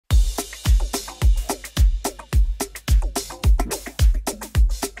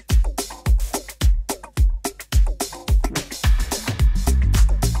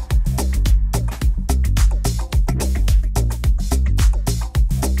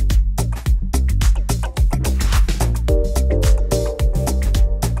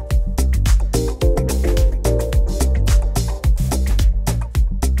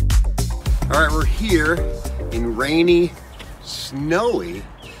rainy, snowy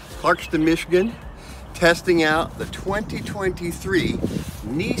Clarkston, Michigan, testing out the 2023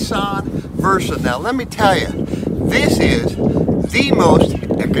 Nissan Versa. Now let me tell you, this is the most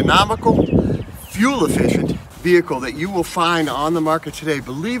economical, fuel efficient vehicle that you will find on the market today.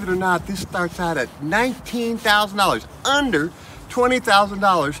 Believe it or not, this starts out at $19,000, under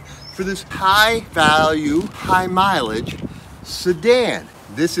 $20,000 for this high value, high mileage sedan.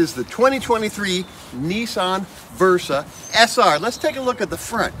 This is the 2023 Nissan Versa SR. Let's take a look at the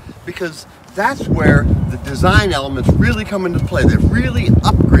front, because that's where the design elements really come into play. They've really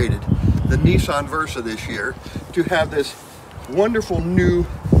upgraded the Nissan Versa this year to have this wonderful new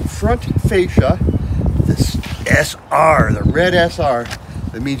front fascia, this SR, the red SR.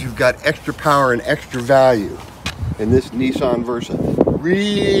 That means you've got extra power and extra value in this Nissan Versa.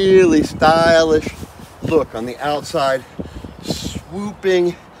 Really stylish look on the outside,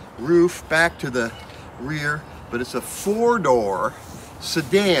 swooping roof back to the rear, but it's a four-door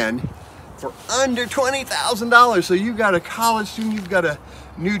sedan for under $20,000. So you've got a college student, you've got a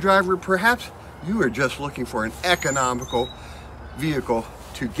new driver, perhaps you are just looking for an economical vehicle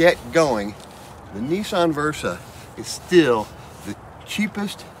to get going. The Nissan Versa is still the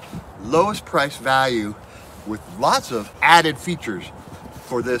cheapest, lowest price value with lots of added features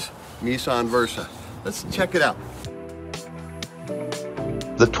for this Nissan Versa. Let's check it out.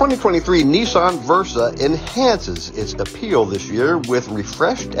 The 2023 Nissan Versa enhances its appeal this year with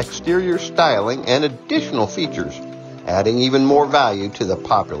refreshed exterior styling and additional features, adding even more value to the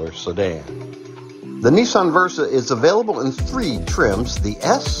popular sedan. The Nissan Versa is available in three trims, the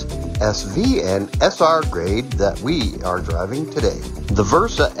S, SV, and SR grade that we are driving today. The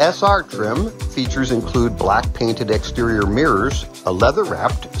Versa SR trim features include black painted exterior mirrors, a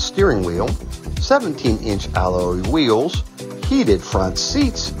leather-wrapped steering wheel, 17-inch alloy wheels, heated front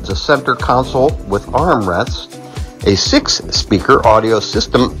seats, a center console with armrests, a 6-speaker audio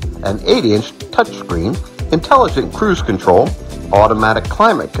system, an 8-inch touchscreen, intelligent cruise control, automatic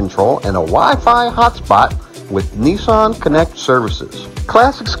climate control, and a Wi-Fi hotspot with Nissan Connect services.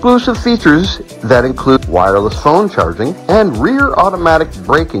 Class exclusive features that include wireless phone charging and rear automatic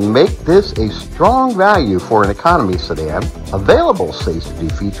braking make this a strong value for an economy sedan. Available safety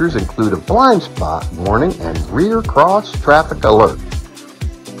features include a blind spot warning and rear cross traffic alert.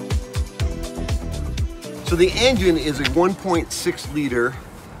 So the engine is a 1.6 liter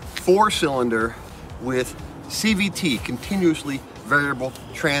 4-cylinder with CVT, continuously variable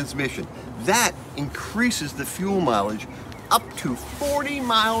transmission. That increases the fuel mileage up to 40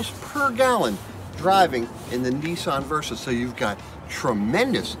 miles per gallon driving in the Nissan Versa. So you've got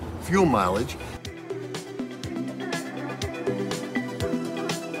tremendous fuel mileage.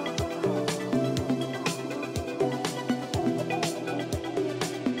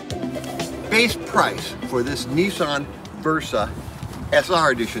 Base price for this Nissan Versa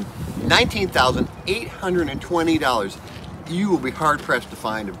SR edition, $19,820. You will be hard pressed to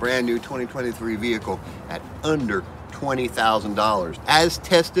find a brand new 2023 vehicle at under $20,000. As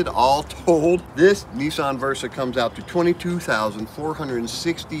tested, all told, this Nissan Versa comes out to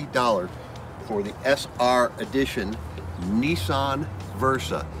 $22,460 for the SR edition Nissan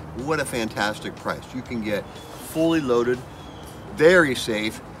Versa. What a fantastic price. You can get fully loaded, very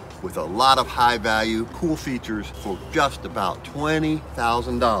safe, with a lot of high value, cool features for just about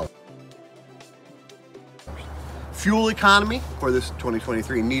 $20,000. Fuel economy for this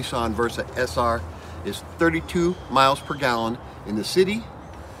 2023 Nissan Versa SR is 32 miles per gallon in the city,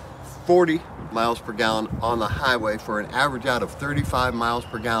 40 miles per gallon on the highway. For an average out of 35 miles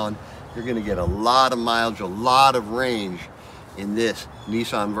per gallon, you're going to get a lot of mileage, a lot of range in this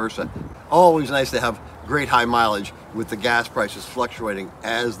Nissan Versa. Always nice to have great high mileage with the gas prices fluctuating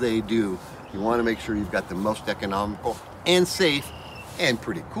as they do. You want to make sure you've got the most economical and safe and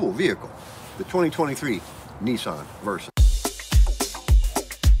pretty cool vehicle, the 2023 Nissan Versa.